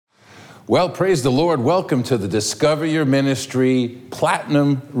Well, praise the Lord. Welcome to the Discover Your Ministry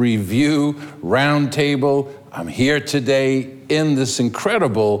Platinum Review Roundtable. I'm here today in this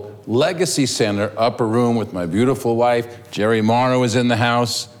incredible Legacy Center upper room with my beautiful wife. Jerry Morrow is in the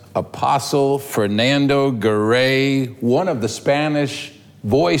house. Apostle Fernando Garay, one of the Spanish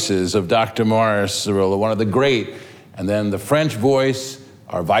voices of Dr. Morris Cerullo, one of the great. And then the French voice,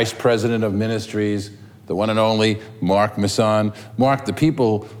 our Vice President of Ministries, the one and only Marc Masson. Marc, the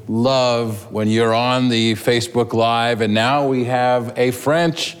people love when you're on the Facebook Live, and now we have a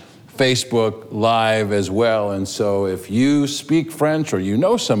French Facebook Live as well. And so if you speak French or you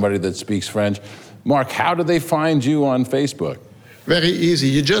know somebody that speaks French, Marc, how do they find you on Facebook? Very easy.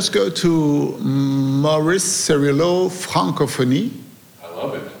 You just go to Maurice Cerullo Francophonie. I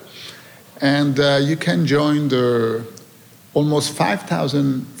love it. And you can join the almost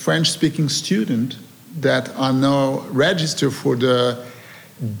 5,000 French-speaking students that are now registered for the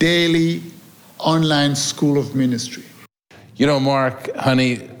daily online school of ministry. You know, Marc,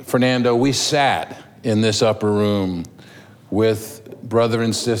 honey, Fernando, we sat in this upper room with brother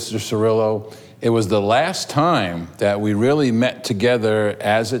and sister Cerullo. It was the last time that we really met together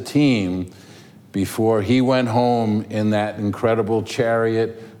as a team before he went home in that incredible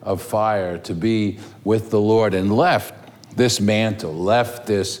chariot of fire to be with the Lord and left this mantle, left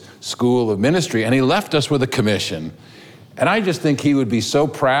this school of ministry, and he left us with a commission. And I just think he would be so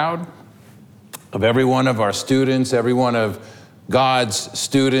proud of every one of our students, every one of God's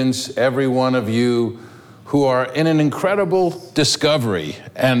students, every one of you who are in an incredible discovery.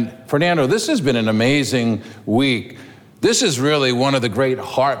 And Fernando, this has been an amazing week. This is really one of the great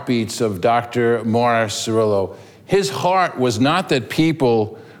heartbeats of Dr. Morris Cerullo. His heart was not that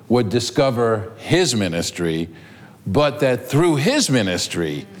people would discover his ministry, but that through his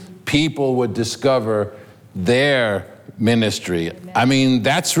ministry, people would discover their ministry. I mean,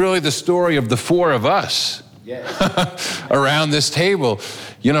 that's really the story of the four of us around this table.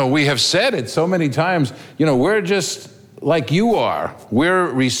 You know, we have said it so many times, you know, we're just like you are. We're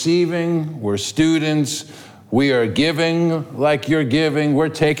receiving, we're students, we are giving like you're giving, we're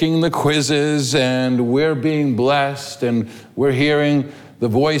taking the quizzes, and we're being blessed, and we're hearing the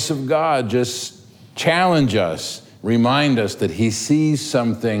voice of God just challenge us, remind us that he sees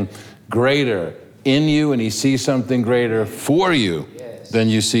something greater in you, and he sees something greater for you than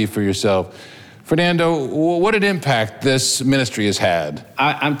you see for yourself. Fernando, what an impact this ministry has had.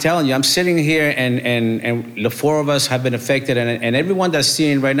 I'm telling you, I'm sitting here and the four of us have been affected, and everyone that's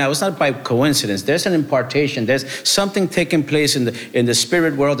seeing right now, it's not by coincidence. There's an impartation. There's something taking place in the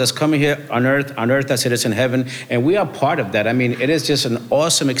spirit world that's coming here on earth as it is in heaven, and we are part of that. I mean, it is just an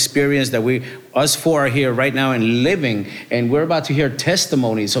awesome experience that us four are here right now and living, and we're about to hear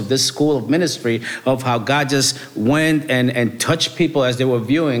testimonies of this school of ministry of how God just went and touched people as they were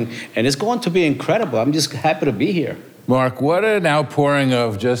viewing, and it's going to be incredible. I'm just happy to be here. Marc, what an outpouring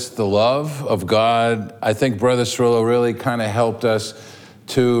of just the love of God. I think Brother Cerullo really kind of helped us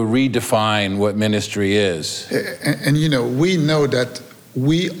to redefine what ministry is. And you know, we know that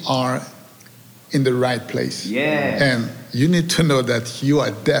we are in the right place. Yeah. And you need to know that you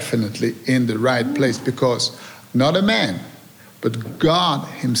are definitely in the right place, because not a man, but God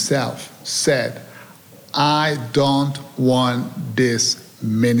himself said, I don't want this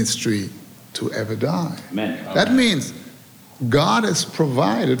ministry to ever die. Amen. That means God has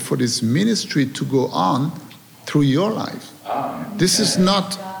provided for this ministry to go on through your life. This is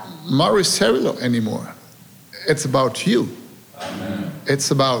not Maurice Cerullo anymore. It's about you. Amen.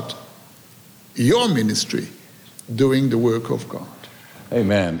 It's about your ministry doing the work of God.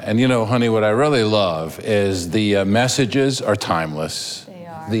 Amen. And you know, honey, what I really love is the messages are timeless. They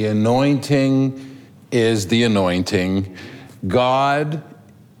are. The anointing is the anointing. God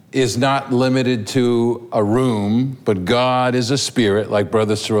is not limited to a room, but God is a spirit, like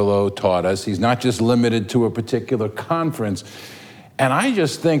Brother Cerullo taught us. He's not just limited to a particular conference. And I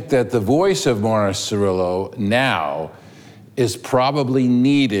just think that the voice of Morris Cerullo now is probably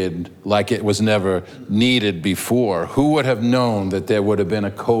needed like it was never needed before. Who would have known that there would have been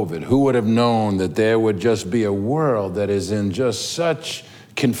a COVID? Who would have known that there would just be a world that is in just such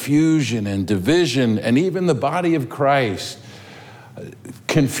confusion and division, and even the body of Christ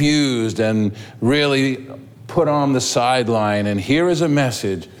confused and really put on the sideline. And here is a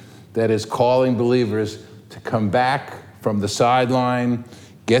message that is calling believers to come back from the sideline,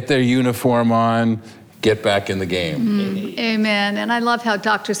 get their uniform on, get back in the game. Amen. And I love how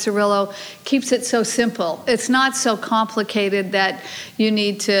Dr. Cirillo keeps it so simple. It's not so complicated that you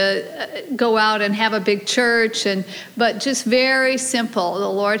need to go out and have a big church, but just very simple. The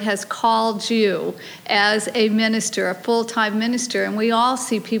Lord has called you as a minister, a full-time minister, and we all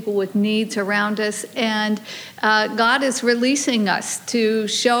see people with needs around us, and God is releasing us to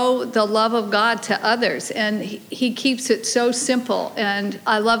show the love of God to others, and He keeps it so simple, and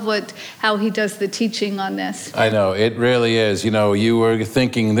I love how He does the teaching on this. I know, it really is. You know, you were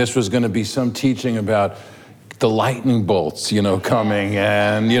thinking this was going to be some teaching about the lightning bolts, coming,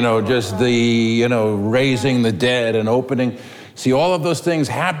 and, just the, raising the dead and opening. See, all of those things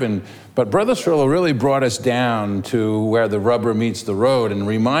happened, but Brother Cirillo really brought us down to where the rubber meets the road and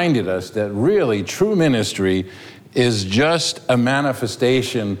reminded us that really true ministry is just a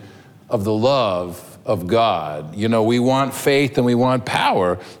manifestation of the love of God. We want faith and we want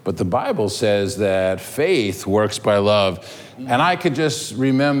power, but the Bible says that faith works by love. And I could just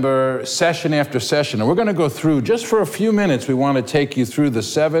remember session after session, and we're going to go through, just for a few minutes, we want to take you through the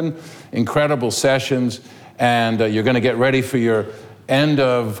 7 incredible sessions, and you're going to get ready for your end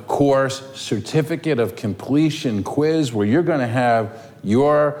of course certificate of completion quiz, where you're going to have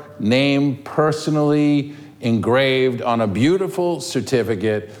your name personally engraved on a beautiful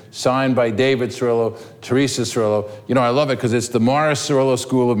certificate signed by David Cirillo, Teresa Cirillo. I love it because it's the Morris Cirillo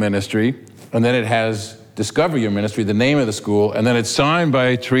School of Ministry, and then it has Discover Your Ministry, the name of the school, and then it's signed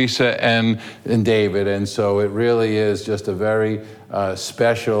by Teresa and David. And so it really is just a very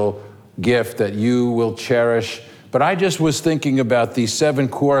special gift that you will cherish. But I just was thinking about these 7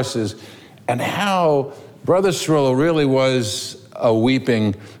 courses and how Brother Cirillo really was a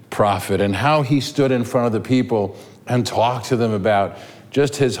weeping prophet, and how he stood in front of the people and talked to them about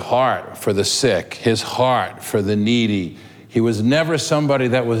just his heart for the sick, his heart for the needy. He was never somebody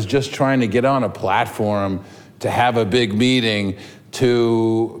that was just trying to get on a platform to have a big meeting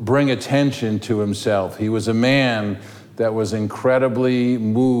to bring attention to himself. He was a man that was incredibly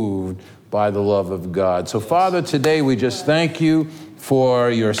moved by the love of God. So, Father, today we just thank you for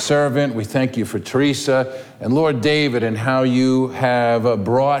your servant. We thank you for Teresa and Lord David, and how you have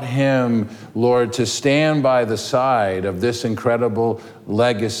brought him, Lord, to stand by the side of this incredible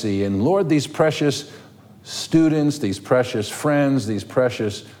legacy. And Lord, these precious students, these precious friends, these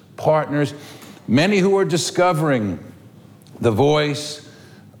precious partners, many who are discovering the voice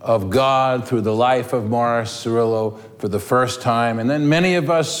of God through the life of Morris Cirillo for the first time, and then many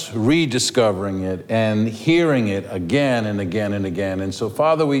of us rediscovering it and hearing it again and again and again. And so,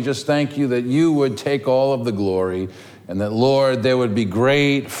 Father, we just thank you that you would take all of the glory, and that, Lord, there would be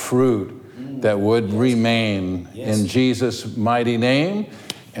great fruit that would remain in Jesus' mighty name.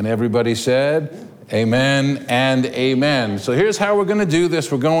 And everybody said, amen and amen. So here's how we're going to do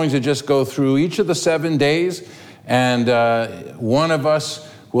this. We're going to just go through each of the 7 days, and one of us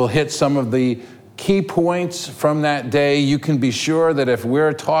will hit some of the key points from that day. You can be sure that if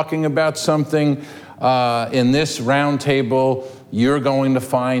we're talking about something in this roundtable, you're going to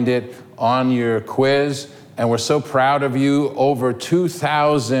find it on your quiz. And we're so proud of you. Over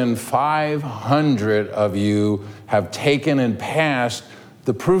 2,500 of you have taken and passed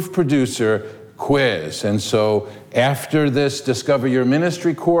the Proof Producer quiz. And so after this Discover Your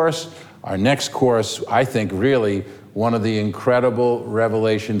Ministry course, our next course, I think really one of the incredible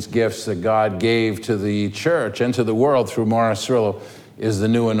revelations gifts that God gave to the church and to the world through Morris Cirillo, is the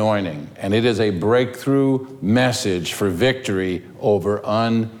new anointing. And it is a breakthrough message for victory over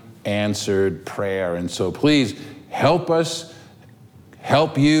unanswered prayer. And so please help us,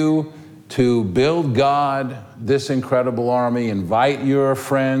 help you to build God this incredible army. Invite your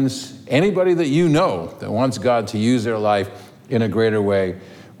friends, anybody that you know that wants God to use their life in a greater way.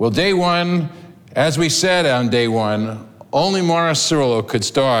 Well, day 1, as we said on day 1, only Morris Cirillo could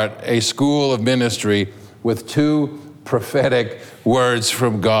start a school of ministry with 2 prophetic words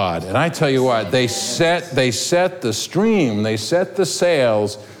from God. And I tell you what, they set the stream, they set the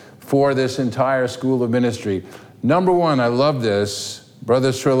sails for this entire school of ministry. Number 1, I love this.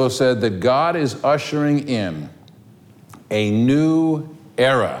 Brother Cirillo said that God is ushering in a new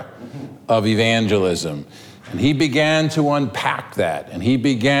era of evangelism. And he began to unpack that, and he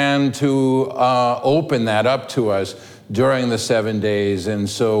began to open that up to us during the 7 days. And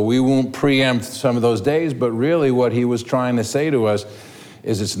so we won't preempt some of those days, but really what he was trying to say to us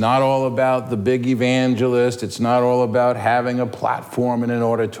is it's not all about the big evangelist. It's not all about having a platform in an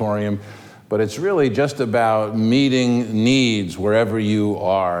auditorium, but it's really just about meeting needs wherever you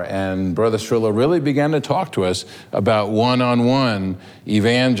are. And Brother Cirillo really began to talk to us about one-on-one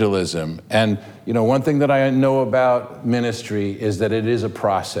evangelism. And one thing that I know about ministry is that it is a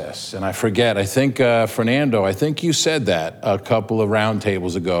process. And I think, Fernando, I think you said that a couple of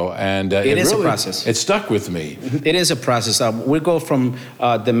roundtables ago. And it is really a process. It stuck with me. It is a process. We go from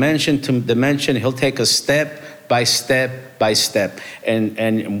dimension to dimension. He'll take us step by step by step.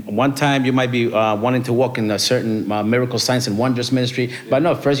 And one time you might be wanting to walk in a certain miracle signs and wonders ministry, but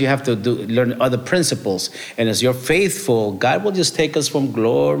no, first you have to learn other principles. And as you're faithful, God will just take us from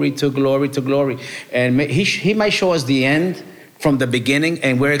glory to glory to glory. And he might show us the end from the beginning,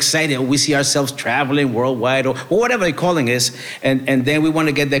 and we're excited. We see ourselves traveling worldwide, or whatever the calling is, and then we want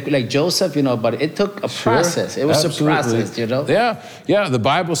to get there like Joseph, but it took a process. It was Absolutely. a process, Yeah. The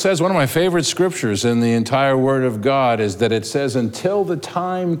Bible says, one of my favorite scriptures in the entire Word of God is that it says, until the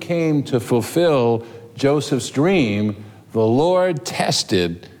time came to fulfill Joseph's dream, the Lord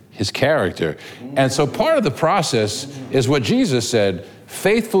tested his character. And so part of the process is what Jesus said,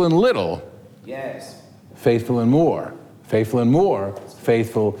 faithful in little, Yes. faithful in more. Faithful in more,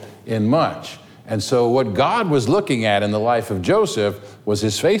 faithful in much. And so what God was looking at in the life of Joseph was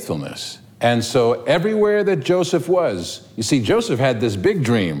his faithfulness. And so everywhere that Joseph was, you see, Joseph had this big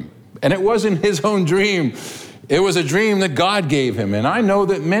dream, and it wasn't his own dream. It was a dream that God gave him. And I know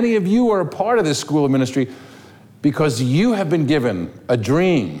that many of you are a part of this school of ministry because you have been given a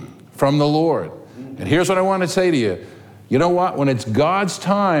dream from the Lord. And here's what I want to say to you. You know what? When it's God's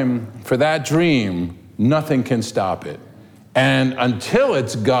time for that dream, nothing can stop it. And until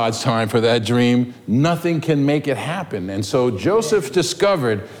it's God's time for that dream, nothing can make it happen. And so Joseph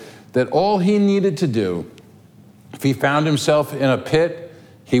discovered that all he needed to do, if he found himself in a pit,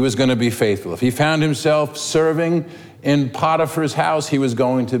 he was going to be faithful. If he found himself serving in Potiphar's house, he was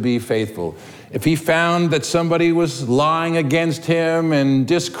going to be faithful. If he found that somebody was lying against him and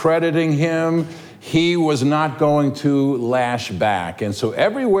discrediting him, he was not going to lash back. And so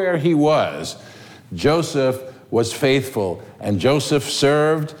everywhere he was, Joseph was faithful, and Joseph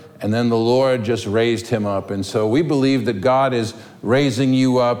served, and then the Lord just raised him up. And so we believe that God is raising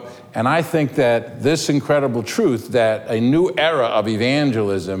you up, and I think that this incredible truth, that a new era of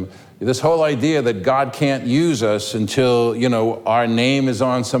evangelism, this whole idea that God can't use us until, our name is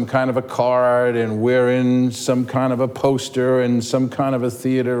on some kind of a card and we're in some kind of a poster in some kind of a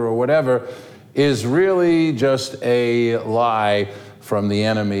theater or whatever, is really just a lie from the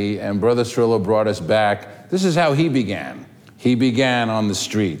enemy. And Brother Cirillo brought us back. This is how he began. He began on the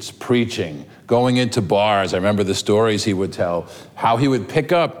streets, preaching, going into bars. I remember the stories he would tell, how he would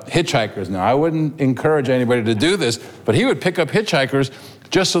pick up hitchhikers. Now, I wouldn't encourage anybody to do this, but he would pick up hitchhikers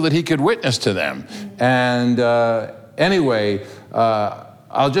just so that he could witness to them. And anyway,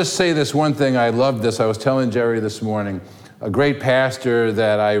 I'll just say this one thing. I love this. I was telling Jerry this morning, a great pastor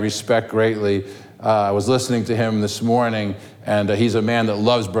that I respect greatly. I was listening to him this morning, and he's a man that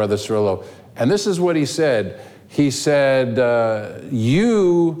loves Brother Cirillo. And this is what he said. He said,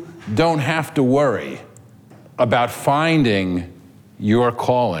 you don't have to worry about finding your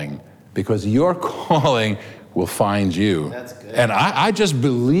calling, because your calling will find you. That's good. And I just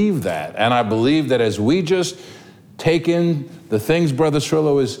believe that. And I believe that as we just take in the things Brother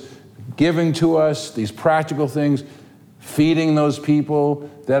Cirillo is giving to us, these practical things, feeding those people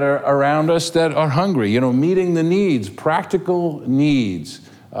that are around us that are hungry, meeting the needs, practical needs,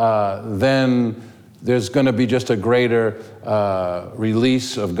 then there's going to be just a greater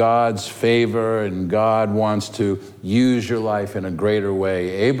release of God's favor, and God wants to use your life in a greater way.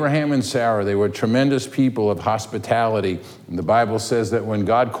 Abraham and Sarah, they were tremendous people of hospitality. And the Bible says that when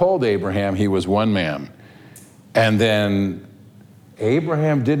God called Abraham, he was one man. And then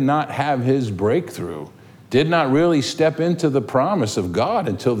Abraham did not have his breakthrough, did not really step into the promise of God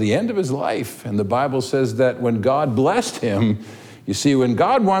until the end of his life. And the Bible says that when God blessed him, you see, when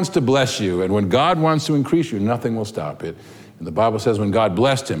God wants to bless you and when God wants to increase you, nothing will stop it. And the Bible says when God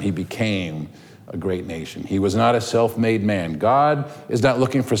blessed him, he became a great nation. He was not a self-made man. God is not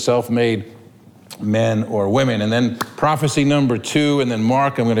looking for self-made men or women. And then prophecy number 2, and then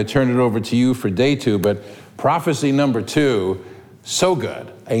Mark, I'm going to turn it over to you for day 2, but prophecy number 2, so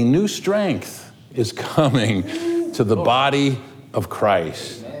good. A new strength is coming to the body of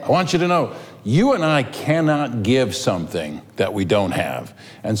Christ. I want you to know, you and I cannot give something that we don't have.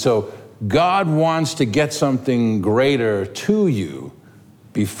 And so God wants to get something greater to you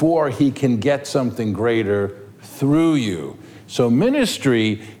before he can get something greater through you. So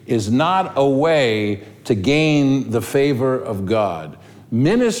ministry is not a way to gain the favor of God.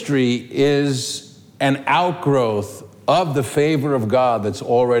 Ministry is an outgrowth of the favor of God that's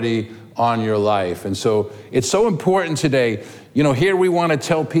already on your life. And so it's so important today. You know, here we want to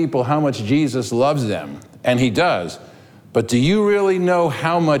tell people how much Jesus loves them, and he does. But do you really know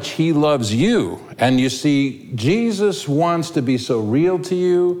how much he loves you? And you see, Jesus wants to be so real to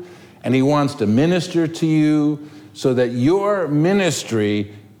you, and he wants to minister to you so that your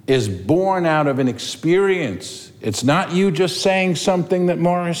ministry is born out of an experience. It's not you just saying something that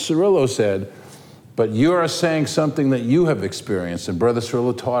Morris Cerullo said, but you are saying something that you have experienced. And Brother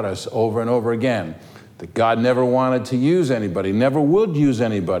Cerullo taught us over and over again that God never wanted to use anybody, never would use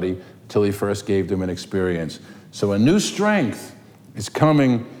anybody till he first gave them an experience. So a new strength is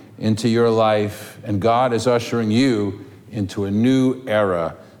coming into your life, and God is ushering you into a new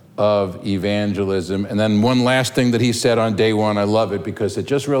era of evangelism. And then one last thing that he said on day one, I love it because it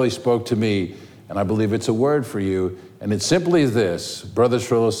just really spoke to me, and I believe it's a word for you, and it's simply this. Brother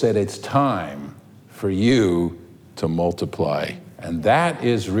Cerullo said, it's time for you to multiply. And that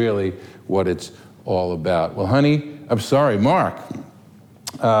is really what it's all about. Well, Mark,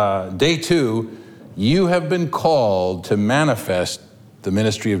 day 2, you have been called to manifest the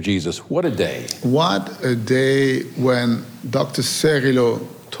ministry of Jesus. What a day. What a day when Dr. Cerullo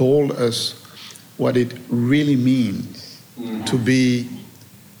told us what it really means to be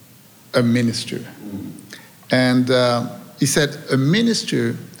a minister. And he said a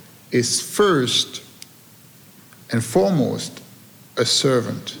minister is first and foremost a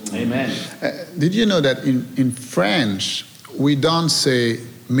servant. Amen. Did you know that in French, we don't say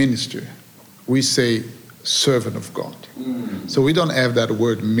minister, we say servant of God. So we don't have that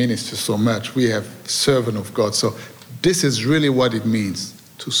word minister so much, we have servant of God. So this is really what it means,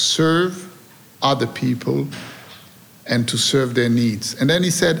 to serve other people and to serve their needs. And then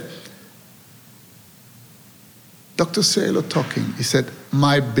he said, Dr. Cerullo talking, he said,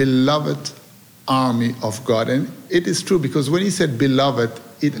 my beloved army of God. And it is true, because when he said beloved,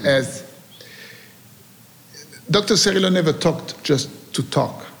 it has, Dr. Cerullo never talked just to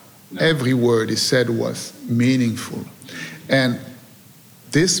talk. No. Every word he said was meaningful. And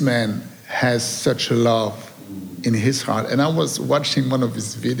this man has such a love in his heart. And I was watching one of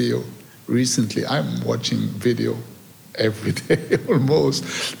his videos recently. I'm watching video every day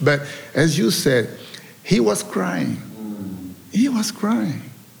almost. But as you said, he was crying. He was crying.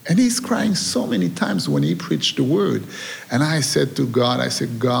 And he's crying so many times when he preached the word. And I said to God, I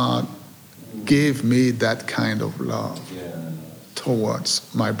said, God, give me that kind of love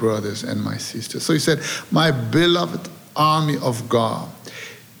towards my brothers and my sisters. So he said, my beloved army of God,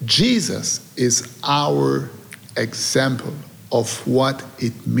 Jesus is our example of what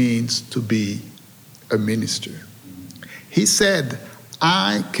it means to be a minister. He said,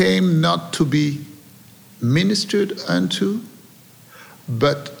 I came not to be ministered unto,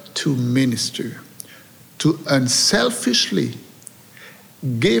 but to minister, to unselfishly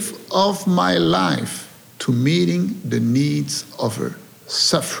give of my life to meeting the needs of a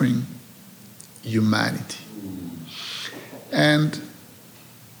suffering humanity. And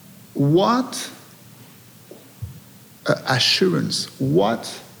what an assurance,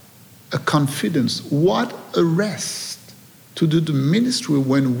 what a confidence, what a rest to do the ministry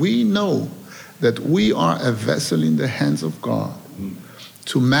when we know that we are a vessel in the hands of God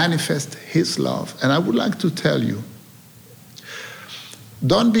to manifest his love. And I would like to tell you,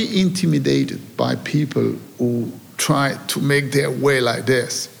 don't be intimidated by people who try to make their way like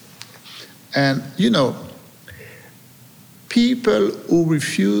this. And, you know, people who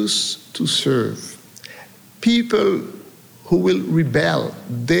refuse to serve, people who will rebel,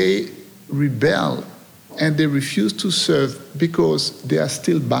 they rebel and they refuse to serve because they are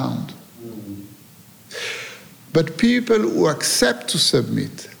still bound. But people who accept to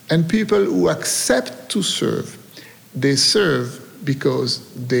submit and people who accept to serve, they serve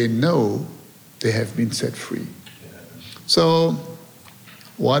because they know they have been set free. So,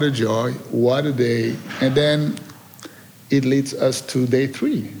 what a joy, what a day. And then it leads us to day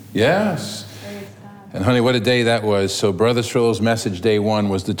 3. Yes. And honey, what a day that was. So Brother Cerullo's message day 1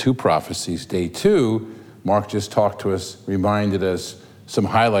 was the 2 prophecies. Day 2, Mark just talked to us, reminded us some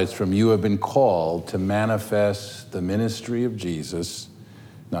highlights from you have been called to manifest the ministry of Jesus,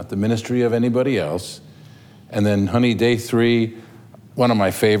 not the ministry of anybody else. And then honey, day 3, one of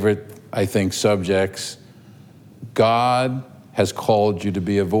my favorite, I think, subjects, God has called you to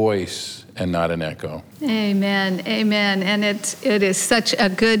be a voice and not an echo. Amen, amen. And it is such a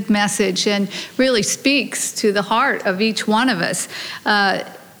good message and really speaks to the heart of each one of us.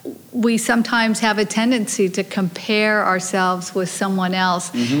 we sometimes have a tendency to compare ourselves with someone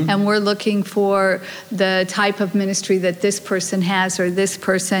else, and we're looking for the type of ministry that this person has or this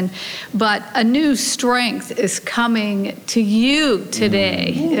person. But a new strength is coming to you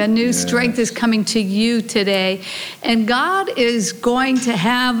today. A new strength is coming to you today. And God is going to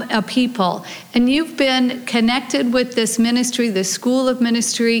have a people. And you've been connected with this ministry, this school of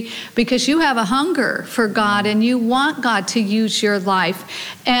ministry, because you have a hunger for God and you want God to use your life.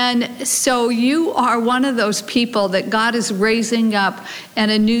 And so you are one of those people that God is raising up,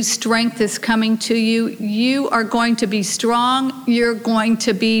 and a new strength is coming to you. You are going to be strong. You're going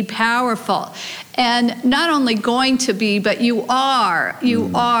to be powerful. And not only going to be, but you are. You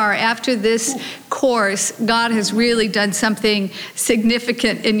are. After this course, God has really done something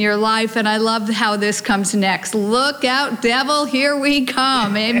significant in your life, and I love how this comes next. Look out, devil, here we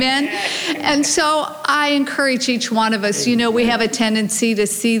come. Amen? And so I encourage each one of us, we have a tendency to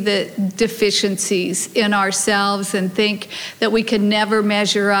see the deficiencies in ourselves and think that we can never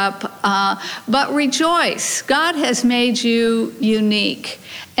measure up. But rejoice. God has made you unique.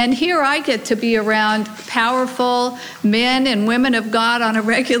 And here I get to be around powerful men and women of God on a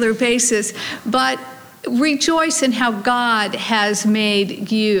regular basis, but rejoice in how God has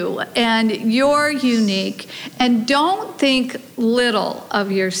made you, and you're unique. And don't think little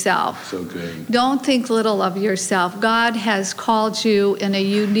of yourself. So good. Don't think little of yourself. God has called you in a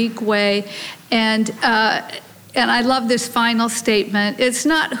unique way, and I love this final statement. It's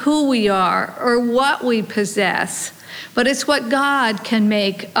not who we are or what we possess, but it's what God can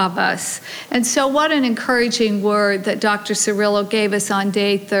make of us. And so what an encouraging word that Dr. Cirillo gave us on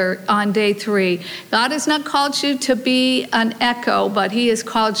day 3. God has not called you to be an echo, but he has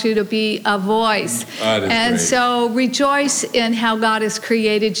called you to be a voice. And great. So rejoice in how God has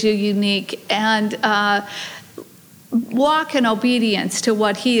created you unique, and walk in obedience to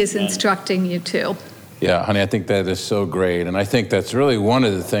what he is instructing you to. Yeah, honey, I think that is so great. And I think that's really one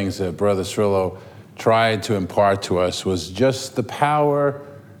of the things that Brother Cirillo tried to impart to us, was just the power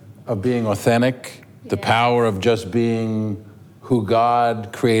of being authentic, the power of just being who God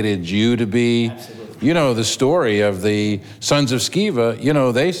created you to be. Absolutely. You know the story of the sons of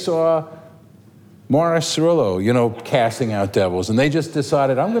Sceva. They saw Morris Cirillo, casting out devils, and they just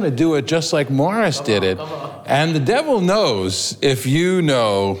decided, I'm going to do it just like Morris did it. And the devil knows if you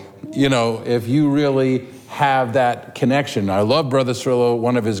if you really have that connection. I love Brother Cirillo.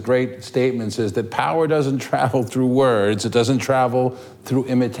 One of his great statements is that power doesn't travel through words. It doesn't travel through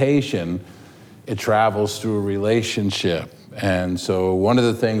imitation. It travels through a relationship. And so one of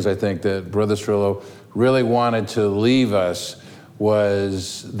the things I think that Brother Cirillo really wanted to leave us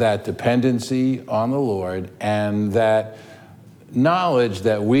was that dependency on the Lord, and that knowledge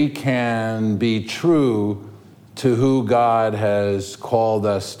that we can be true to who God has called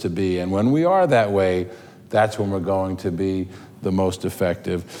us to be. And when we are that way, that's when we're going to be the most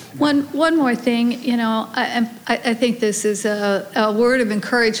effective. One more thing, I think this is a word of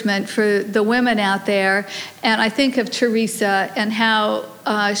encouragement for the women out there. And I think of Teresa and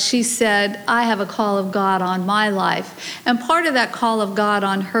how she said, I have a call of God on my life. And part of that call of God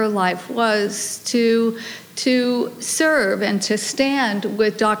on her life was to serve and to stand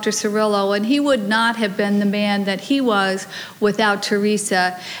with Dr. Cirillo, and he would not have been the man that he was without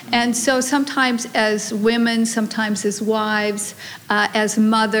Teresa. And so sometimes as women, sometimes as wives, as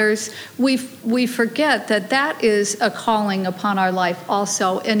mothers, we forget that is a calling upon our life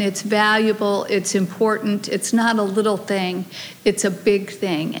also, and it's valuable, it's important, it's not a little thing, it's a big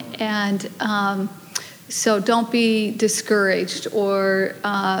thing. And so don't be discouraged or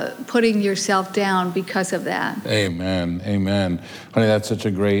putting yourself down because of that. Amen. Amen. Honey, that's such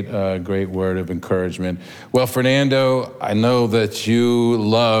a great word of encouragement. Well, Fernando, I know that you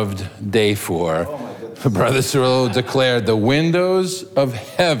loved day 4. Oh, my goodness. Brother Cirillo declared the windows of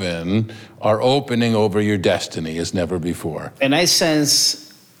heaven are opening over your destiny as never before. And I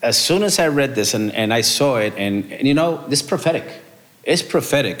sense, as soon as I read this and I saw it, and this is prophetic. It's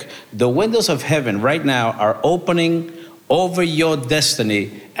prophetic. The windows of heaven right now are opening over your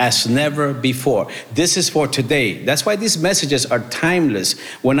destiny as never before. This is for today. That's why these messages are timeless.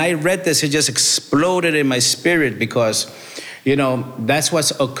 When I read this, it just exploded in my spirit, because that's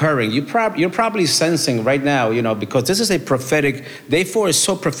what's occurring. You're probably sensing right now, because this is a prophetic, day 4 is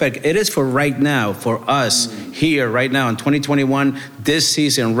so prophetic. It is for right now, for us here right now in 2021, this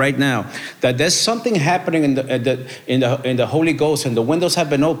season right now, that there's something happening in the Holy Ghost, and the windows have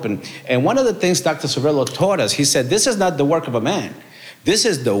been opened. And one of the things Dr. Cirillo taught us, he said, this is not the work of a man. This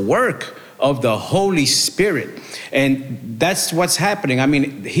is the work of the Holy Spirit. And that's what's happening. I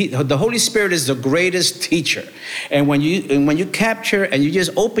mean, the Holy Spirit is the greatest teacher. And when you capture and you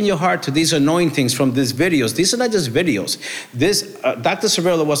just open your heart to these anointings from these videos, these are not just videos. Dr.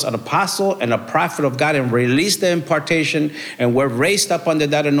 Cirillo was an apostle and a prophet of God and released the impartation, and we're raised up under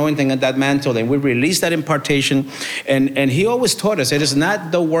that anointing and that mantle, and we release that impartation. And he always taught us, it is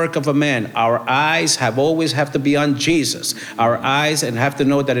not the work of a man. Our eyes always have to be on Jesus. Our eyes and have to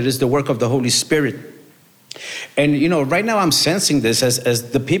know that it is the work of the Holy Spirit. And, right now I'm sensing this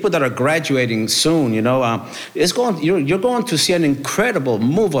as the people that are graduating soon, you're going to see an incredible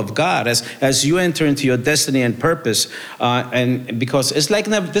move of God as you enter into your destiny and purpose. And because this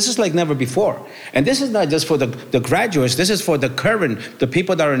is like never before. And this is not just for the graduates. This is for the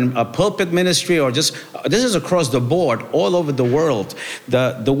people that are in a pulpit ministry, or this is across the board, all over the world.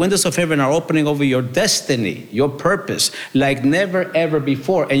 The windows of heaven are opening over your destiny, your purpose, like never, ever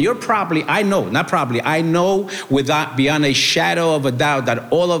before. And I know beyond a shadow of a doubt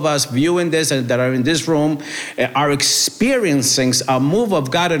that all of us viewing this and that are in this room are experiencing a move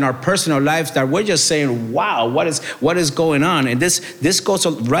of God in our personal lives that we're just saying, wow, what is going on? And this goes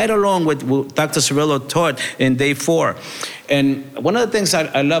right along with what Dr. Cirillo taught in day 4. And one of the things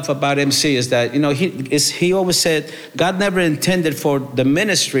I love about MC is that, he always said, God never intended for the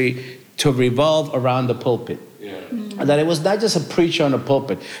ministry to revolve around the pulpit. That it was not just a preacher on the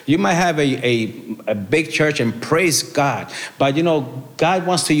pulpit. You might have a big church and praise God, but God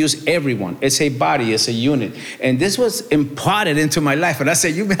wants to use everyone. It's a body, it's a unit. And this was imparted into my life. And I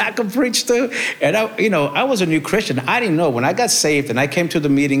said, I can preach too. And I was a new Christian. I didn't know. When I got saved and I came to the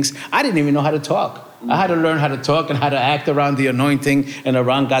meetings, I didn't even know how to talk. I had to learn how to talk and how to act around the anointing and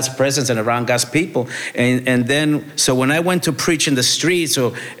around God's presence and around God's people. And then, so when I went to preach in the streets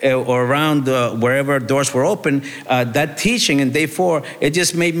or around wherever doors were open, that teaching in day 4, it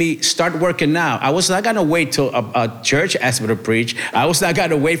just made me start working now. I was not going to wait till a church asked me to preach. I was not going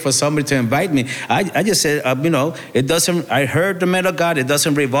to wait for somebody to invite me. I just said, it doesn't, I heard the man of God, it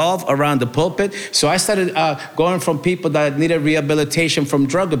doesn't revolve around the pulpit. So I started going from people that needed rehabilitation from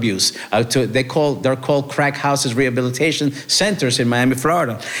drug abuse they're called crack houses, rehabilitation centers in Miami,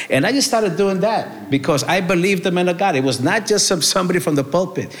 Florida. And I just started doing that because I believed the man of God. It was not just somebody from the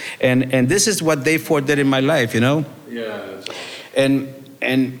pulpit. And this is what day 4 did in my life, Yeah. That's awesome.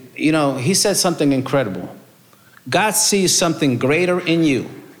 And he said something incredible. God sees something greater in you.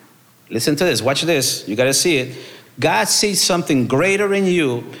 Listen to this. Watch this. You got to see it. God sees something greater in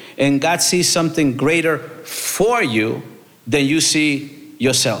you, and God sees something greater for you than you see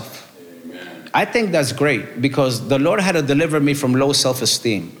yourself. I think that's great because the Lord had to deliver me from low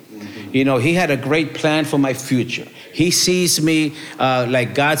self-esteem. He had a great plan for my future. He sees me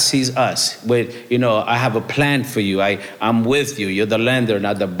like God sees us. With, I have a plan for you. I'm with you. You're the lender,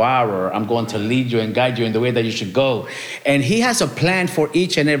 not the borrower. I'm going to lead you and guide you in the way that you should go. And he has a plan for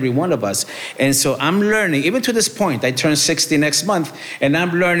each and every one of us. And so I'm learning, even to this point, I turn 60 next month, and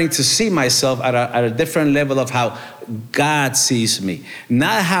I'm learning to see myself at a different level of how God sees me,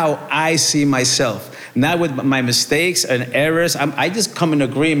 not how I see myself. Not with my mistakes and errors. I just come in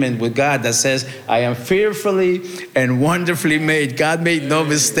agreement with God that says, I am fearfully and wonderfully made. God made no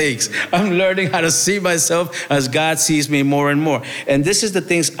mistakes. I'm learning how to see myself as God sees me more and more. And this is the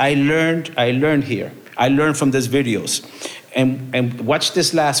things I learned here. I learned from these videos. And watch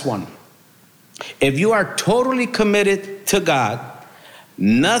this last one. If you are totally committed to God,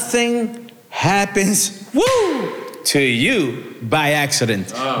 nothing happens, to you by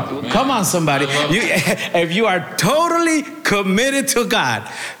accident. Oh, come on, somebody. If you are totally committed to God,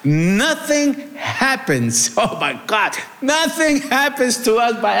 nothing happens. Oh my God. Nothing happens to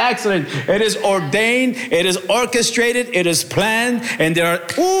us by accident. It is ordained, it is orchestrated, it is planned, and there are,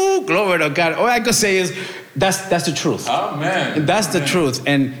 glory to God. All I can say is, that's the truth. Amen. That's the truth.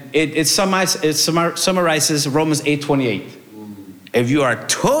 And it summarizes Romans 8:28. If you are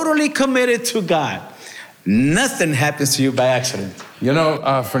totally committed to God, nothing happens to you by accident.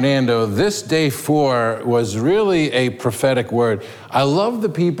 Fernando, this day 4 was really a prophetic word. I love the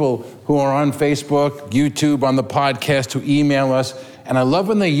people who are on Facebook, YouTube, on the podcast, who email us. And I love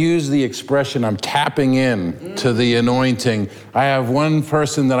when they use the expression, I'm tapping in to the anointing. I have one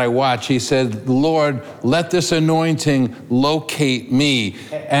person that I watch, he said, Lord, let this anointing locate me.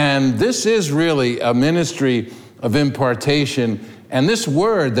 And this is really a ministry of impartation. And this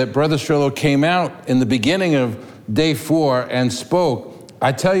word that Brother Cirillo came out in the beginning of day 4 and spoke,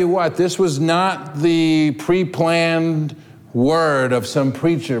 I tell you what, this was not the pre-planned word of some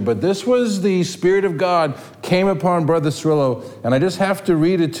preacher, but this was the Spirit of God came upon Brother Cirillo. And I just have to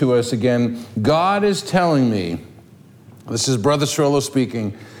read it to us again. God is telling me, this is Brother Cirillo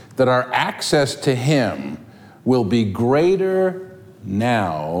speaking, that our access to him will be greater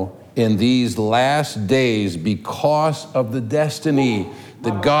now in these last days because of the destiny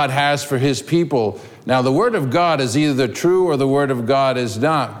that God has for his people. Now, the word of God is either true or the word of God is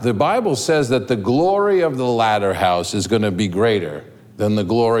not. The Bible says that the glory of the latter house is going to be greater than the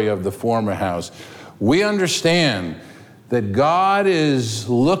glory of the former house. We understand that God is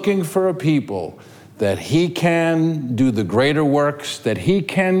looking for a people that he can do the greater works, that he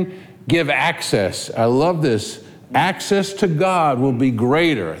can give access. I love this. Access to God will be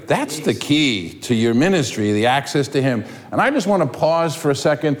greater. That's the key to your ministry, the access to him. And I just want to pause for a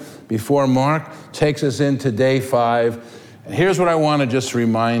second before Mark takes us into day 5. And here's what I want to just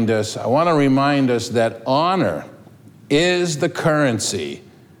remind us. I want to remind us that honor is the currency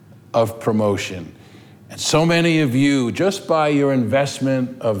of promotion. And so many of you, just by your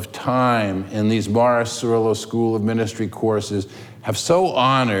investment of time in these Morris Cerullo School of Ministry courses, have so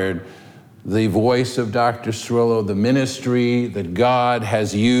honored the voice of Dr. Cerullo, the ministry that God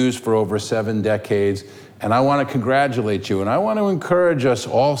has used for over 7 decades. And I want to congratulate you. And I want to encourage us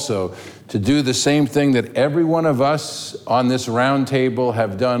also to do the same thing that every one of us on this round table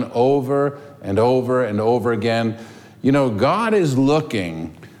have done over and over and over again. You know, God is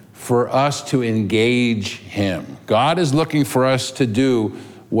looking for us to engage him. God is looking for us to do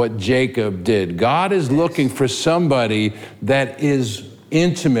what Jacob did. God is looking for somebody that is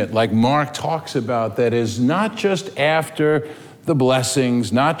intimate, like Mark talks about, that is not just after the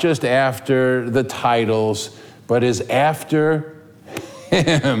blessings, not just after the titles, but is after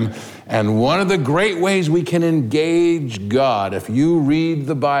him. And one of the great ways we can engage God, if you read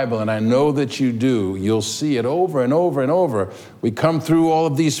the Bible, and I know that you do, you'll see it over and over and over. We come through all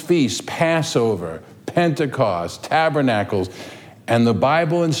of these feasts, Passover, Pentecost, Tabernacles, and the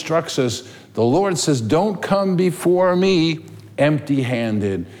Bible instructs us, the Lord says, don't come before me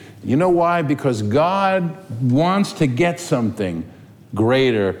empty-handed. You know why? Because God wants to get something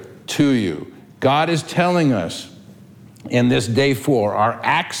greater to you. God is telling us in this day 4, our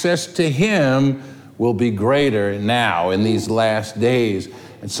access to him will be greater now in these last days.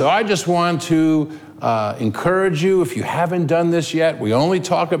 And so I just want to encourage you, if you haven't done this yet, we only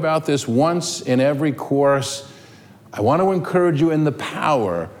talk about this once in every course. I want to encourage you in the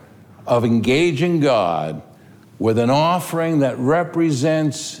power of engaging God with an offering that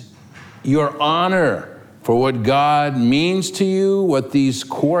represents your honor for what God means to you, what these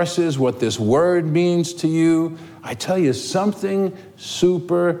courses, what this word means to you. I tell you, something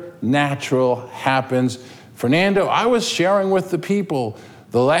supernatural happens. Fernando, I was sharing with the people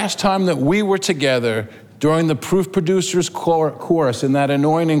the last time that we were together during the Proof Producers course in that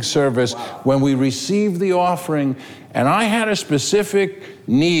anointing service, when we received the offering, and I had a specific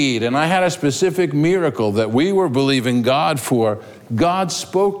need and I had a specific miracle that we were believing God for. God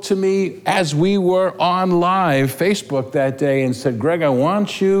spoke to me as we were on live Facebook that day and said, Greg, I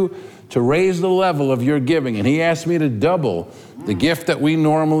want you to raise the level of your giving. And he asked me to double the gift that we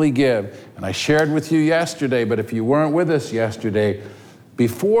normally give. And I shared with you yesterday, but if you weren't with us yesterday,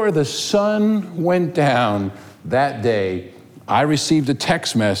 before the sun went down that day, I received a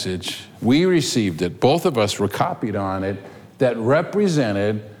text message. We received it. Both of us were copied on it, that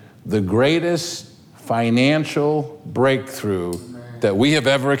represented the greatest financial breakthrough that we have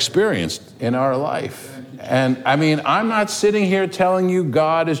ever experienced in our life. And I mean, I'm not sitting here telling you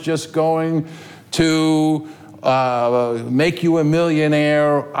God is just going to make you a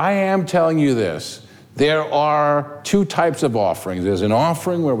millionaire. I am telling you this. There are 2 types of offerings. There's an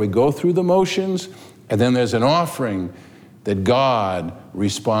offering where we go through the motions, and then there's an offering that God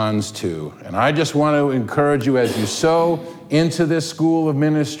responds to. And I just want to encourage you, as you sow into this school of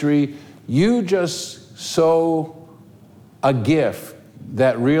ministry, you just sow a gift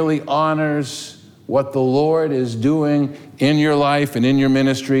that really honors what the Lord is doing in your life and in your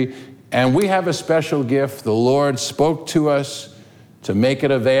ministry. And we have a special gift. The Lord spoke to us to make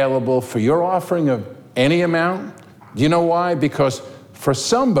it available for your offering of any amount. Do you know why? Because for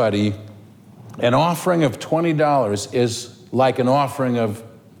somebody, an offering of $20 is like an offering of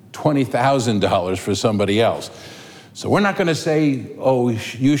 $20,000 for somebody else. So we're not going to say, oh,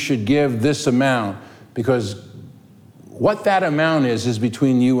 you should give this amount, because what that amount is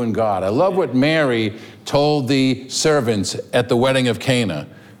between you and God. I love what Mary told the servants at the wedding of Cana.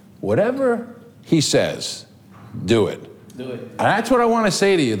 Whatever he says, do it. Do it. And that's what I want to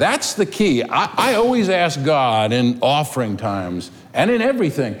say to you. That's the key. I always ask God in offering times and in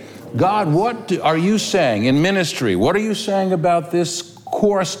everything, God, what are you saying in ministry? What are you saying about this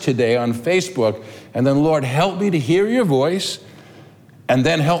course today on Facebook? And then, Lord, help me to hear your voice, and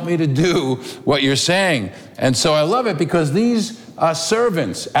then help me to do what you're saying. And so I love it, because these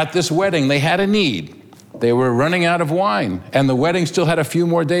servants at this wedding, they had a need. They were running out of wine, and the wedding still had a few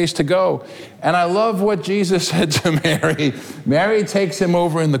more days to go. And I love what Jesus said to Mary. Mary takes him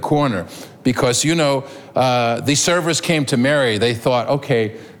over in the corner because, the servers came to Mary. They thought,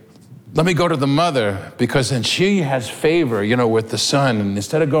 okay, let me go to the mother because then she has favor, with the son. And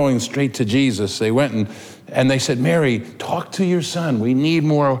instead of going straight to Jesus, they went and they said, Mary, talk to your son. We need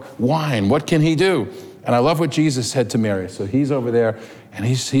more wine. What can he do? And I love what Jesus said to Mary. So he's over there, and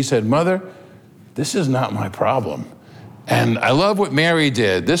he said, Mother, this is not my problem. And I love what Mary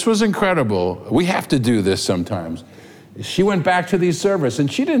did. This was incredible. We have to do this sometimes. She went back to these servants,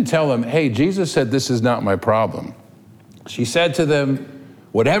 and she didn't tell them, hey, Jesus said this is not my problem. She said to them,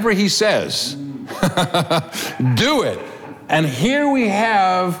 whatever he says, do it. And here we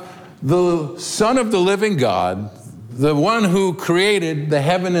have the Son of the living God, the one who created the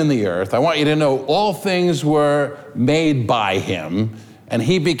heaven and the earth. I want you to know all things were made by him, and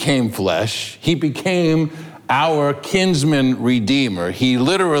he became flesh. He became our kinsman redeemer. He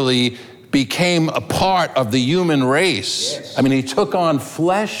literally became a part of the human race. Yes. I mean, he took on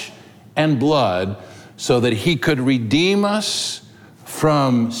flesh and blood so that he could redeem us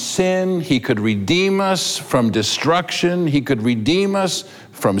from sin. He could redeem us from destruction. He could redeem us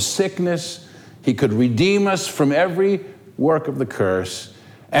from sickness. He could redeem us from every work of the curse.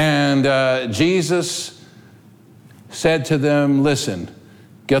 And Jesus said to them, listen,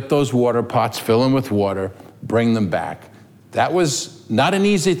 get those water pots, fill them with water, bring them back. That was not an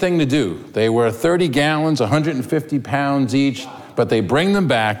easy thing to do. They were 30 gallons, 150 pounds each, but they bring them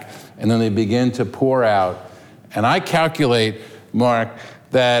back, and then they begin to pour out. And I calculate, Mark,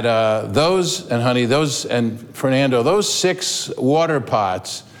 that and Fernando, those 6 water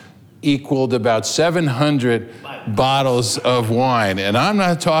pots equaled about 700 bottles of wine. And I'm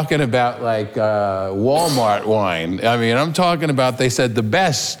not talking about like Walmart wine. I mean, I'm talking about, they said, the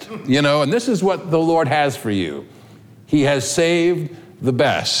best, and this is what the Lord has for you. He has saved the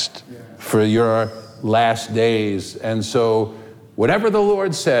best for your last days. And so whatever the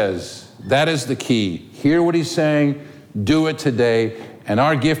Lord says, that is the key. Hear what he's saying, do it today. And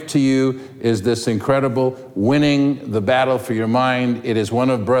our gift to you is this incredible Winning the Battle for Your Mind. It is one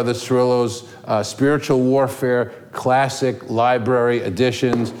of Brother Cirillo's spiritual warfare classic library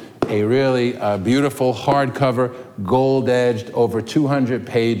editions, a really beautiful hardcover, gold-edged, over 200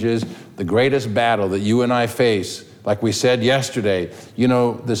 pages, the greatest battle that you and I face. Like we said yesterday,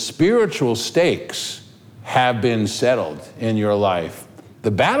 the spiritual stakes have been settled in your life. The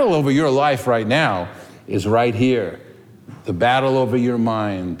battle over your life right now is right here. The battle over your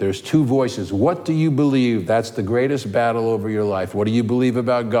mind. There's 2 voices. What do you believe? That's the greatest battle over your life. What do you believe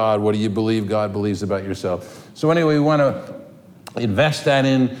about God? What do you believe God believes about yourself? So anyway, we want to invest that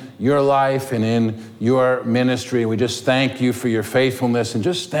in your life and in your ministry. We just thank you for your faithfulness, and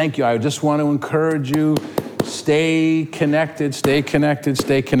just thank you. I just want to encourage you, stay connected, stay connected,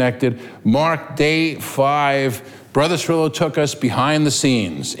 stay connected. Mark, day 5. Brother Cirillo took us behind the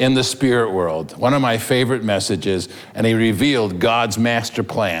scenes in the spirit world, one of my favorite messages, and he revealed God's master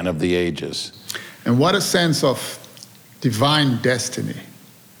plan of the ages. And what a sense of divine destiny.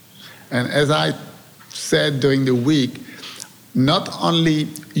 And as I said during the week, not only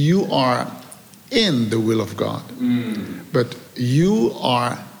you are in the will of God, but you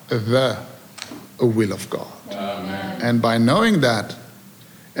are the will of God. Amen. And by knowing that,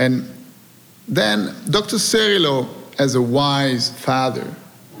 and then Dr. Cirillo, as a wise father,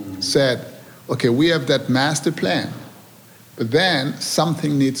 said, okay, we have that master plan, but then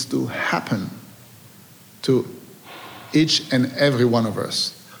something needs to happen to each and every one of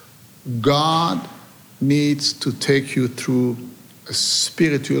us. God needs to take you through a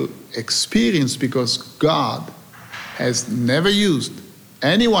spiritual experience, because God has never used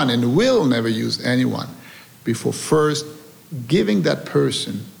anyone and will never use anyone before first giving that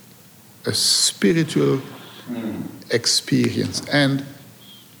person a spiritual experience. And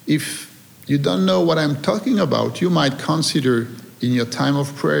if you don't know what I'm talking about, you might consider in your time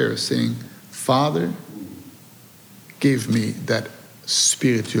of prayer saying, Father, give me that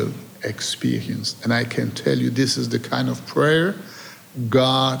spiritual experience. And I can tell you, this is the kind of prayer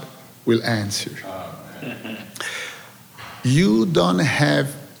God will answer. You don't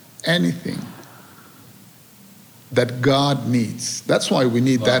have anything that God needs. That's why we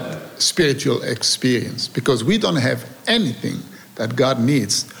need that spiritual experience, because we don't have anything that God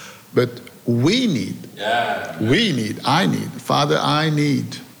needs, but we need. I need. Father, I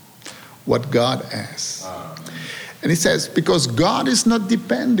need what God asks. And he says, because God is not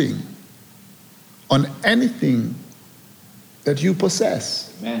depending on anything that you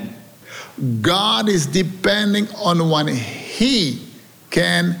possess. Amen. God is depending on what he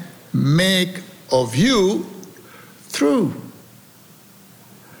can make of you through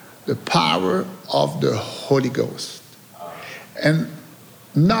the power of the Holy Ghost. And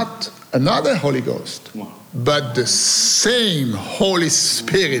not another Holy Ghost, but the same Holy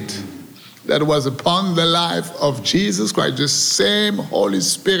Spirit that was upon the life of Jesus Christ. The same Holy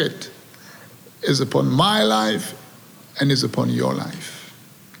Spirit is upon my life and is upon your life.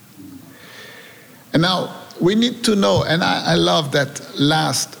 And now we need to know, and I love that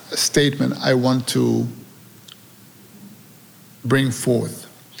last statement I want to bring forth.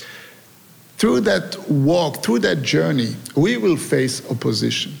 Through that walk, through that journey, we will face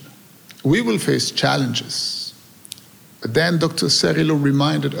opposition. We will face challenges. But then Dr. Cirillo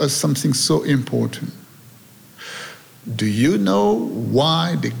reminded us something so important. Do you know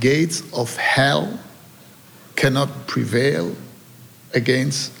why the gates of hell cannot prevail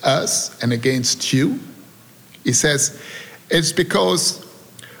against us and against you? He says, it's because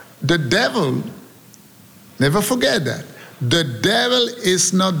the devil, never forget that, the devil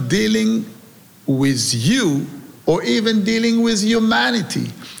is not dealing with you or even dealing with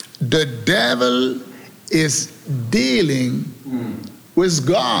humanity. The devil is dealing with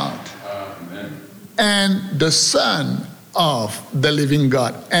God. Amen. And the Son of the living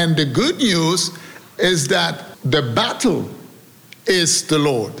God. And the good news is that the battle is the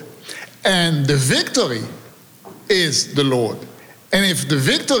Lord, and the victory is the Lord. And if the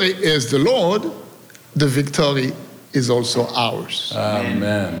victory is the Lord, the victory is also ours.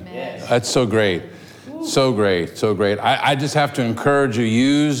 Amen. Yes. That's so great. So great, so great. I just have to encourage you,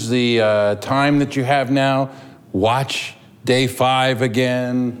 use the time that you have now. Watch day 5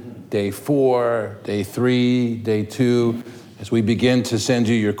 again, day 4, day 3, day 2, as we begin to send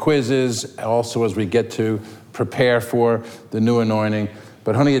you your quizzes, also as we get to prepare for the new anointing.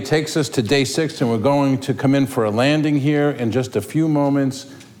 But honey, it takes us to day 6, and we're going to come in for a landing here in just a few moments.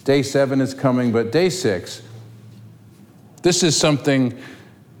 Day 7 is coming, but day 6, this is something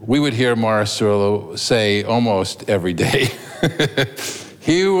we would hear Morris Cerullo say almost every day.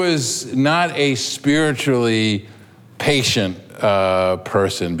 He was not a spiritually patient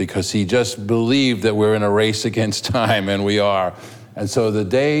person, because he just believed that we're in a race against time, and we are. And so the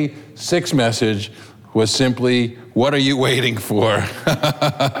day 6 message was simply, what are you waiting for?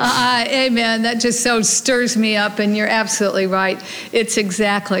 Amen. That just so stirs me up, and you're absolutely right. It's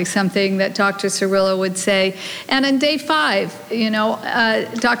exactly something that Dr. Cirillo would say. And in day 5,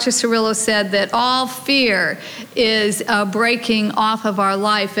 Dr. Cirillo said that all fear is breaking off of our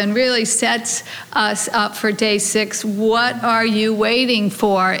life, and really sets us up for day 6. What are you waiting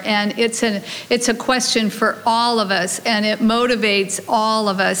for? And it's a question for all of us, and it motivates all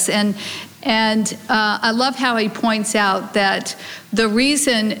of us. And I love how he points out that the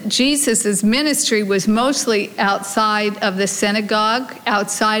reason Jesus' ministry was mostly outside of the synagogue,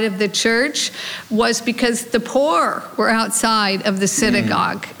 outside of the church, was because the poor were outside of the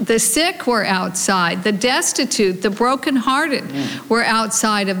synagogue. The sick were outside. The destitute, the brokenhearted were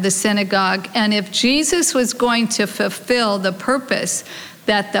outside of the synagogue. And if Jesus was going to fulfill the purpose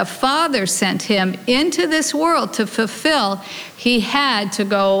that the Father sent him into this world to fulfill, he had to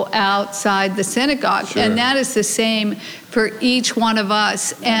go outside the synagogue. Sure. And that is the same for each one of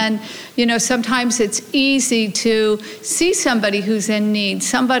us. And, sometimes it's easy to see somebody who's in need,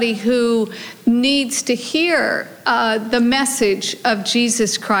 somebody who needs to hear the message of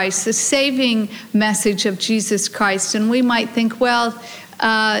Jesus Christ, the saving message of Jesus Christ. And we might think, well,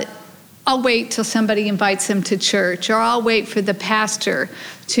 I'll wait till somebody invites them to church, or I'll wait for the pastor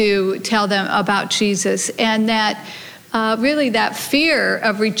to tell them about Jesus. And that really that fear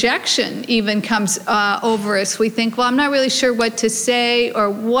of rejection even comes over us. We think, well, I'm not really sure what to say, or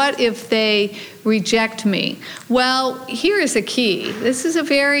what if they reject me? Well, here is a key. This is a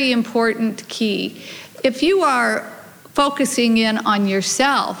very important key. If you are focusing in on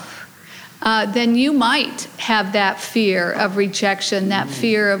yourself, then you might have that fear of rejection, that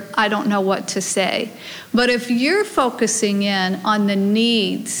fear of, I don't know what to say. But if you're focusing in on the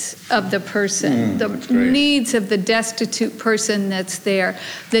needs of the person, the needs of the destitute person that's there,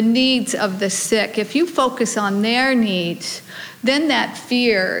 the needs of the sick, if you focus on their needs, then that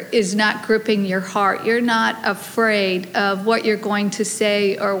fear is not gripping your heart. You're not afraid of what you're going to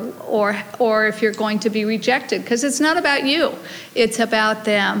say, or if you're going to be rejected, because it's not about you, it's about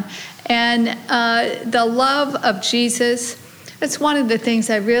them. And the love of Jesus, that's one of the things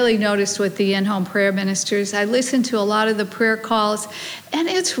I really noticed with the in-home prayer ministers. I listened to a lot of the prayer calls, and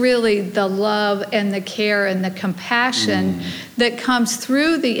it's really the love and the care and the compassion that comes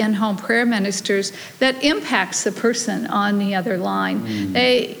through the in-home prayer ministers that impacts the person on the other line.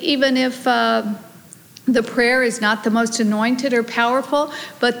 Even if The prayer is not the most anointed or powerful,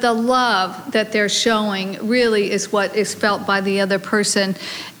 but the love that they're showing really is what is felt by the other person.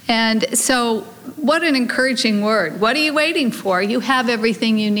 And so what an encouraging word. What are you waiting for? You have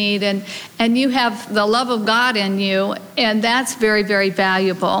everything you need, and you have the love of God in you, and that's very, very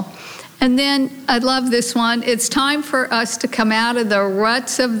valuable. And then I love this one. It's time for us to come out of the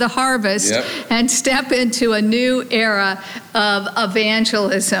ruts of the harvest and step into a new era of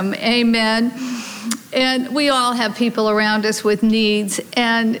evangelism. Amen. And we all have people around us with needs,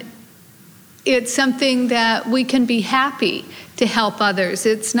 and it's something that we can be happy to help others.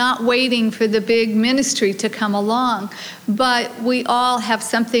 It's not waiting for the big ministry to come along, but we all have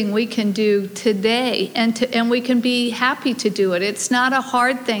something we can do today, and we can be happy to do it. It's not a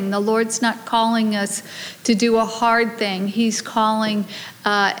hard thing. The Lord's not calling us to do a hard thing. He's calling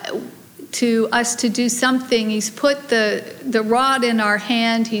to us to do something. He's put the rod in our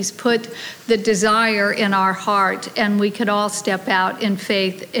hand. He's put the desire in our heart, and we could all step out in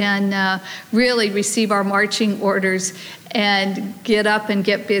faith and really receive our marching orders and get up and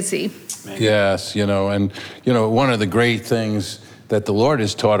get busy. Yes, and one of the great things that the Lord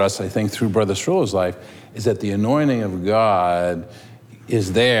has taught us, I think, through Brother Cirillo's life, is that the anointing of God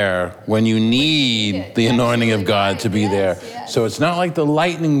is there when you need the anointing of God to be there. Yes. So it's not like the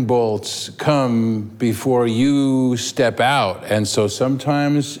lightning bolts come before you step out. And so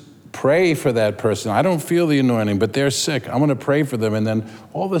sometimes pray for that person. I don't feel the anointing, but they're sick. I'm going to pray for them. And then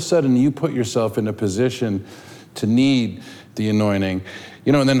all of a sudden you put yourself in a position to need the anointing.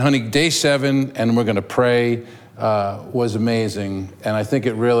 And then, honey, day 7, and we're going to pray, was amazing. And I think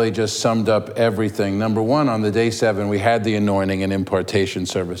it really just summed up everything. Number 1, on the day 7, we had the anointing and impartation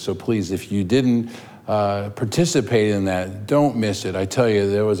service. So please, if you didn't participate in that, don't miss it. I tell you,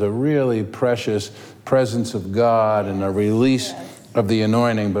 there was a really precious presence of God and a release of the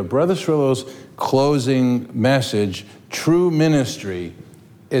anointing. But Brother Cirillo's closing message, true ministry,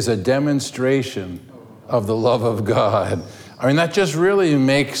 is a demonstration of the love of God. I mean, that just really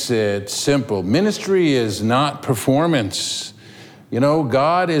makes it simple. Ministry is not performance.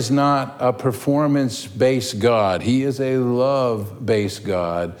 God is not a performance-based God. He is a love-based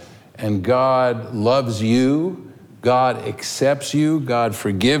God. And God loves you. God accepts you. God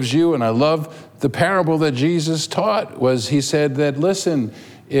forgives you. And I love the parable that Jesus taught was he said that, listen,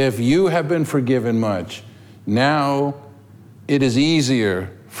 if you have been forgiven much, now it is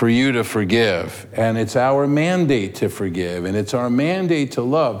easier for you to forgive. And it's our mandate to forgive, and it's our mandate to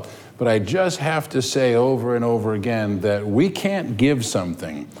love. But I just have to say over and over again that we can't give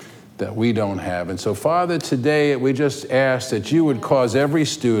something that we don't have. And so, Father, today we just ask that you would cause every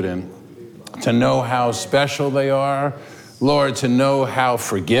student to know how special they are, Lord, to know how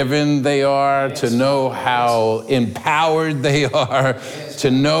forgiven they are, to know how empowered they are,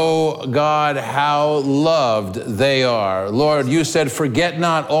 to know, God, how loved they are. Lord, you said, forget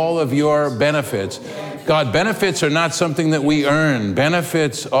not all of your benefits. God, benefits are not something that we earn.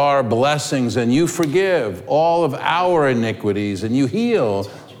 Benefits are blessings, and you forgive all of our iniquities, and you heal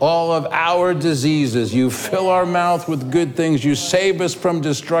all of our diseases. You fill our mouth with good things. You save us from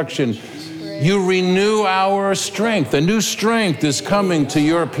destruction. You renew our strength. A new strength is coming to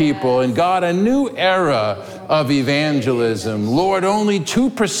your people. And God, a new era of evangelism. Lord, only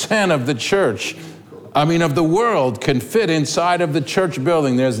 2% of the church, of the world can fit inside of the church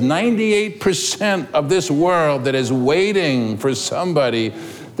building. There's 98% of this world that is waiting for somebody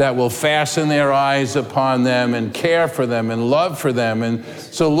that will fasten their eyes upon them and care for them and love for them. And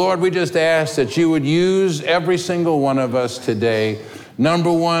so, Lord, we just ask that you would use every single one of us today.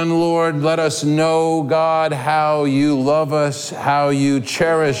 Number 1, Lord, let us know, God, how you love us, how you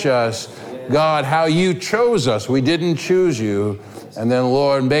cherish us, God, how you chose us. We didn't choose you. And then,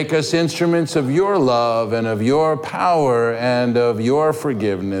 Lord, make us instruments of your love and of your power and of your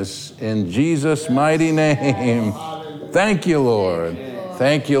forgiveness. In Jesus' mighty name. Thank you, Lord.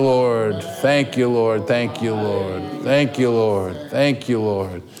 Thank you, Lord. Thank you, Lord. Thank you, Lord. Thank you, Lord. Thank you,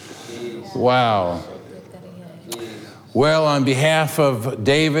 Lord. Wow. Well, on behalf of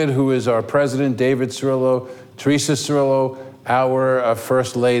David, who is our president, David Cirillo, Teresa Cirillo, our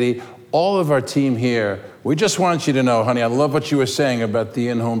First Lady, all of our team here, we just want you to know, honey, I love what you were saying about the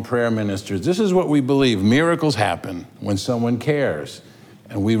in-home prayer ministers. This is what we believe. Miracles happen when someone cares.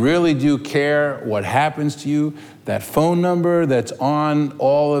 And we really do care what happens to you. That phone number that's on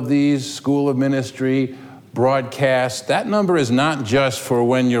all of these School of Ministry broadcasts, that number is not just for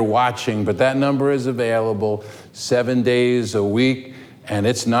when you're watching, but that number is available 7 days a week. And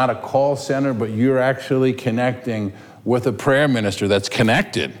it's not a call center, but you're actually connecting with a prayer minister that's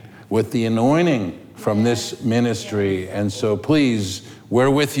connected with the anointing from this ministry. And so please, We're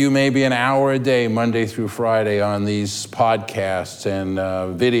with you maybe an hour a day, Monday through Friday, on these podcasts and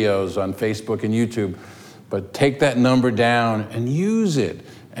videos on Facebook and YouTube. But take that number down and use it.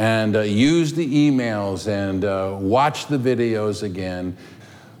 And use the emails and watch the videos again.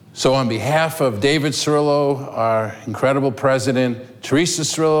 So on behalf of David Cirillo, our incredible president, Teresa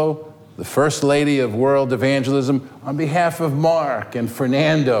Cirillo, the First Lady of World Evangelism, on behalf of Mark and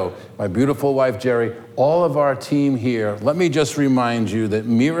Fernando, my beautiful wife Jerry, all of our team here, let me just remind you that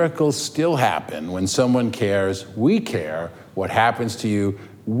miracles still happen when someone cares. We care what happens to you.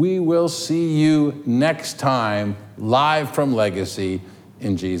 We will see you next time, live from Legacy,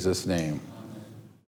 in Jesus' name.